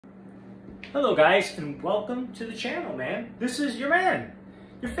Hello guys, and welcome to the channel, man. This is your man,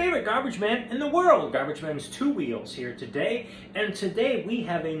 your favorite garbage man in the world. Garbage Man's Two Wheels here today, and today we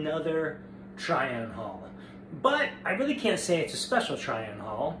have another try-on haul. But I really can't say it's a special try-on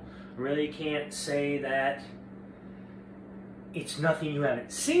haul. I really can't say that it's nothing you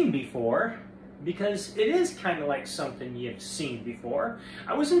haven't seen before, because it is kind of like something you've seen before.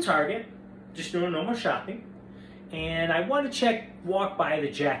 I was in Target, just doing normal shopping, and I wanted to walk by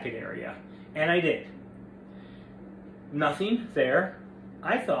the jacket area, and I did. Nothing there.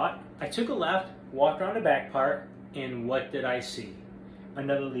 I thought, I took a left, walked around the back part, and what did I see?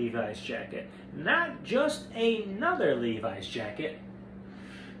 Another Levi's jacket. Not just another Levi's jacket.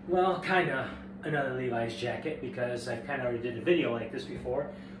 Well, kind of another Levi's jacket, because I kind of already did a video like this before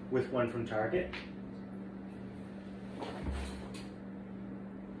with one from Target.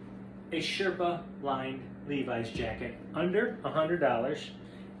 A Sherpa lined Levi's jacket, under $100,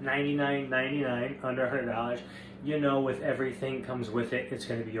 $99.99, under $100. You know, with everything comes with it, it's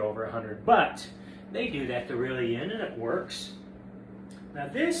going to be over $100. But they do that to reel you in, and it works. Now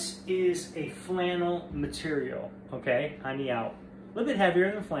this is a flannel material, okay, on the out. A little bit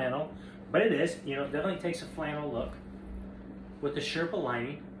heavier than flannel, but it is. You know, it definitely takes a flannel look with the Sherpa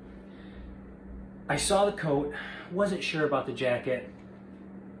lining. I saw the coat, wasn't sure about the jacket.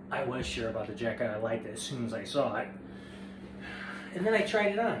 I was sure about the jacket. I liked it as soon as I saw it. And then I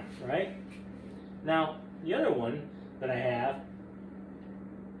tried it on, right? Now, the other one that I have,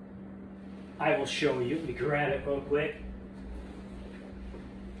 I will show you. Let me grab it real quick.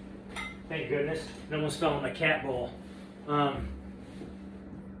 Thank goodness. It almost fell in my cat bowl. I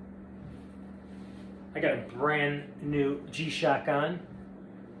got a brand new G-Shock on.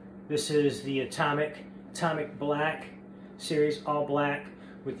 This is the Atomic Black series, all black,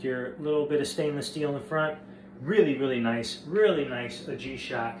 with your little bit of stainless steel in front. Really, really nice a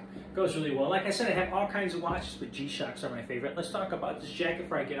G-Shock. Goes really well. Like I said, I have all kinds of watches, but G-Shocks are my favorite. Let's talk about this jacket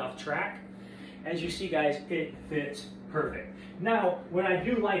before I get off track. As you see, guys, it fits perfect. Now, what I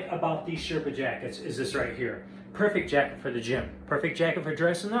do like about these Sherpa jackets is this right here. Perfect jacket for the gym. Perfect jacket for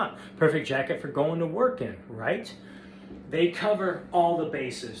dressing up. Perfect jacket for going to work in, right? They cover all the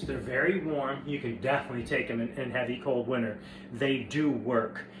bases. They're very warm. You can definitely take them in heavy cold winter. They do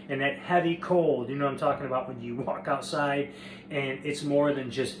work. And that heavy cold, you know what I'm talking about, when you walk outside and it's more than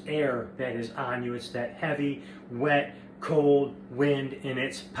just air that is on you. It's that heavy, wet, cold wind, and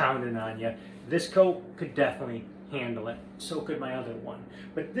it's pounding on you. This coat could definitely handle it. So could my other one.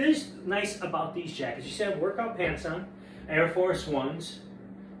 But this nice about these jackets, you see I have workout pants on, Air Force Ones.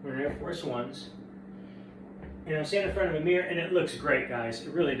 We're in Air Force Ones. And I'm standing in front of a mirror, and it looks great, guys.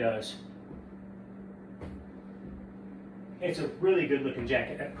 It really does. It's a really good looking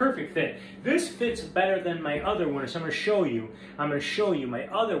jacket, a perfect fit. This fits better than my other one, so I'm going to show you. I'm going to show you my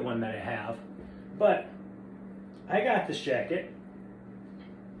other one that I have. But I got this jacket.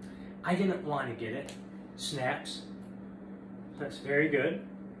 I didn't want to get it. Snaps. That's very good.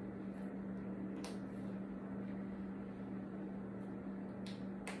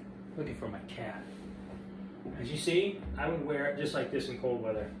 Looking for my cat. As you see, I would wear it just like this in cold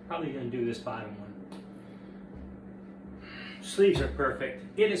weather. Probably going to do this bottom one. Sleeves are perfect.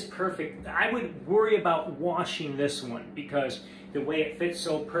 It is perfect. I would worry about washing this one because the way it fits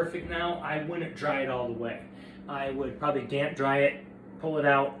so perfect now, I wouldn't dry it all the way. I would probably damp dry it, pull it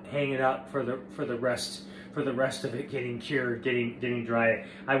out, hang it up for the rest of it getting cured, getting dry.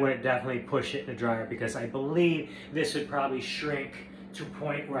 I wouldn't definitely push it in the dryer because I believe this would probably shrink to a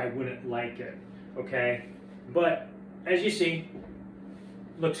point where I wouldn't like it. Okay? But as you see,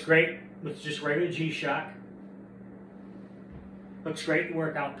 looks great with just regular G-Shock. Looks great in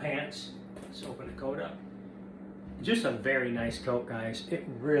workout pants. Let's open the coat up. Just a very nice coat, guys. It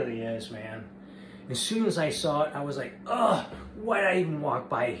really is, man. As soon as I saw it, I was like, ugh, why did I even walk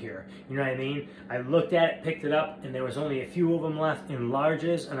by here? You know what I mean? I looked at it, picked it up, and there was only a few of them left in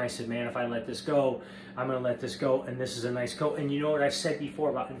larges, and I said, man, if I let this go, I'm going to let this go, and this is a nice coat. And you know what I've said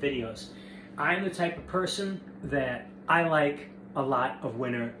before about in videos? I'm the type of person that I like a lot of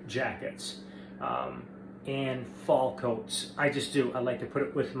winter jackets and fall coats. I just do. I like to put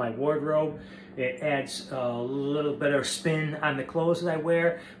it with my wardrobe. It adds a little bit of spin on the clothes that I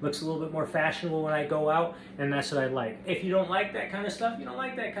wear. Looks a little bit more fashionable when I go out, and that's what I like. If you don't like that kind of stuff, you don't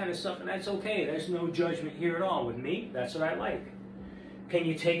like that kind of stuff, and that's okay. There's no judgment here at all. With me, that's what I like. Can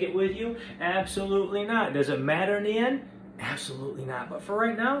you take it with you? Absolutely not. Does it matter in the end? Absolutely not. But for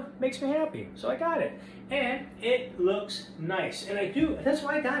right now, it makes me happy. So I got it. And it looks nice. And I do. That's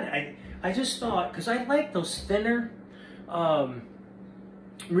why I got it. I just thought, because I like those thinner,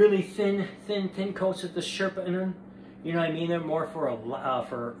 really thin coats with the Sherpa in them. You know what I mean? They're more for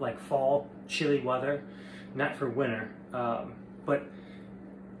for like fall, chilly weather, not for winter. But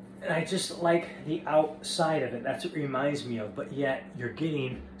I just like the outside of it. That's what it reminds me of. But yet you're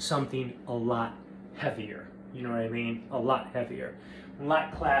getting something a lot heavier. You know what I mean? A lot heavier, a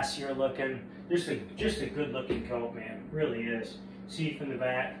lot classier looking. Just a good looking coat, man. It really is. See from the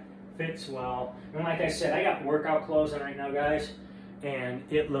back, fits well. And like I said, I got workout clothes on right now, guys, and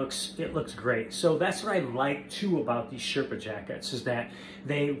it looks great. So that's what I like too about these Sherpa jackets, is that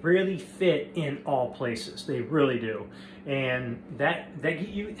they really fit in all places. They really do. And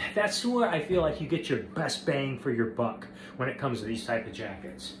that's where I feel like you get your best bang for your buck when it comes to these type of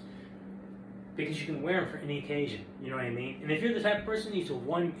jackets. Because you can wear them for any occasion, you know what I mean? And if you're the type of person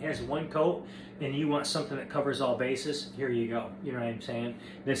who has one coat and you want something that covers all bases, here you go. You know what I'm saying?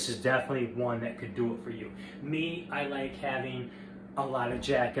 This is definitely one that could do it for you. Me, I like having a lot of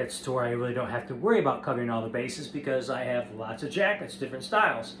jackets to where I really don't have to worry about covering all the bases because I have lots of jackets, different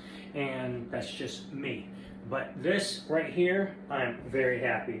styles, and that's just me. But this right here, I'm very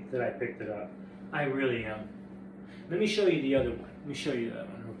happy that I picked it up. I really am. Let me show you the other one. Let me show you that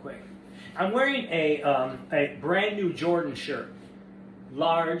one real quick. I'm wearing a brand new Jordan shirt,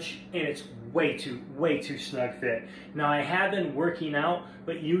 large, and it's way too snug fit. Now I have been working out,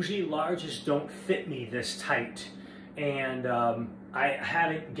 but usually larges don't fit me this tight, and I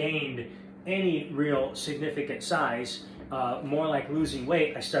haven't gained any real significant size. More like losing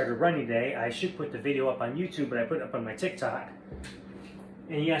weight. I started running today. I should put the video up on YouTube, but I put it up on my TikTok.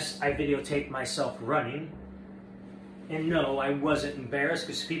 And yes, I videotaped myself running. And no, I wasn't embarrassed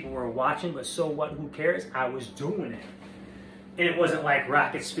because people were watching, but so what, who cares? I was doing it. And it wasn't like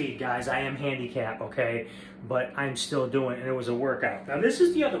rocket speed, guys. I am handicapped, okay? But I'm still doing it, and it was a workout. Now this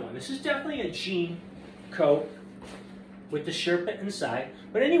is the other one. This is definitely a jean coat with the Sherpa inside.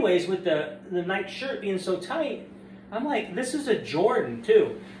 But anyways, with the night shirt being so tight, I'm like, this is a Jordan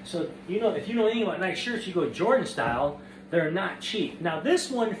too. So, you know, if you know anything about night shirts, you go Jordan style. They're not cheap. Now this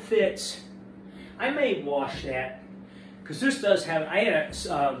one fits. I may wash that. Because this does have, I had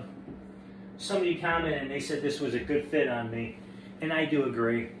somebody comment and they said this was a good fit on me. And I do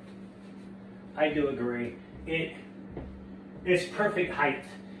agree. I do agree. It's perfect height.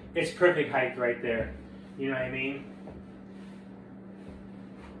 It's perfect height right there. You know what I mean?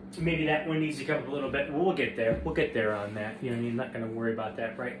 Maybe that one needs to come up a little bit. We'll get there. We'll get there on that. You know, I'm not going to worry about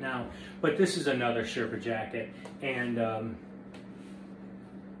that right now. But this is another Sherpa jacket. And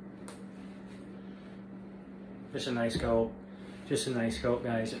just a nice coat. Just a nice coat,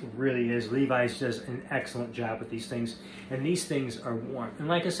 guys. It really is. Levi's does an excellent job with these things. And these things are warm. And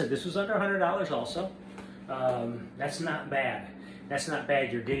like I said, this was under $100 also. That's not bad. That's not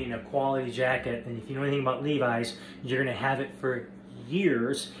bad. You're getting a quality jacket. And if you know anything about Levi's, you're going to have it for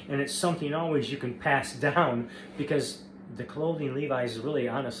years. And it's something always you can pass down, because the clothing Levi's really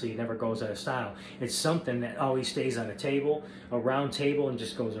honestly never goes out of style. It's something that always stays on a table, a round table, and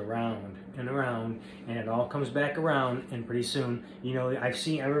just goes around and around, and it all comes back around, and pretty soon, you know, I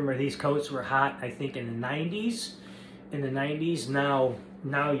remember these coats were hot, I think in the 90s. In the 90s,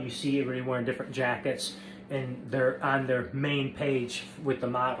 now you see everybody wearing different jackets, and they're on their main page with the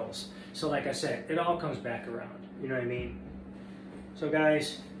models. So like I said, it all comes back around, you know what I mean? So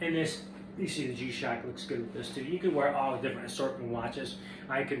guys, in this, you see the G-Shock looks good with this too. You could wear all different assortment watches.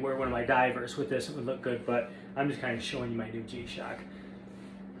 I could wear one of my divers with this, it would look good, but I'm just kind of showing you my new G-Shock.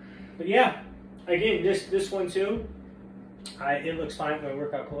 But yeah, again, this one too, it looks fine with my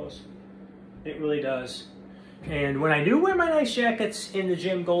workout clothes. It really does. And when I do wear my nice jackets in the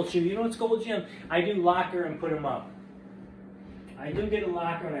gym, Gold Shoe, you know it's Gold Gym, I do locker and put them up. I do get a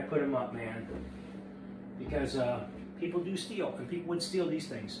locker and I put them up, man. Because people do steal, and people would steal these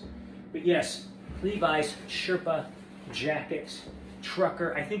things. But yes, Levi's Sherpa jackets,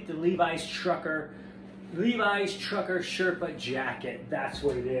 trucker. I think the Levi's trucker Sherpa jacket. That's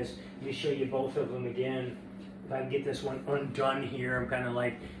what it is. Let me show you both of them again. If I can get this one undone here, I'm kind of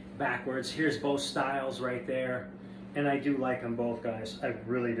like backwards. Here's both styles right there. And I do like them both, guys. I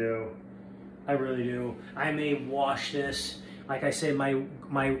really do. I really do. I may wash this. Like I say,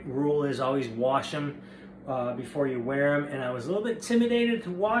 my rule is always wash them before you wear them, and I was a little bit intimidated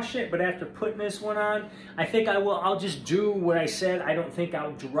to wash it, but after putting this one on, I think I'll just do what I said. I don't think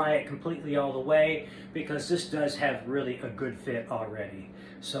I'll dry it completely all the way, because this does have really a good fit already.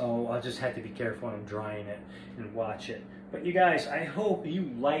 So I'll just have to be careful when I'm drying it and watch it. But you guys, I hope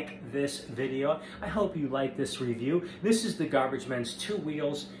you like this video. I hope you like this review. This is the Garbage Men's 2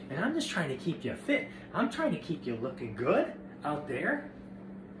 Wheels, and I'm just trying to keep you fit. I'm trying to keep you looking good out there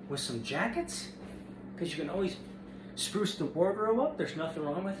with some jackets, because you can always spruce the wardrobe up. There's nothing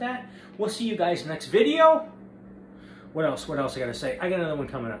wrong with that. We'll see you guys next video. What else I gotta say? I got another one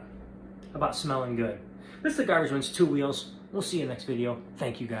coming up about smelling good. This is the Garbage Man's 2 Wheels. We'll see you next video.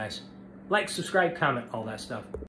 Thank you guys. Like, subscribe, comment, all that stuff.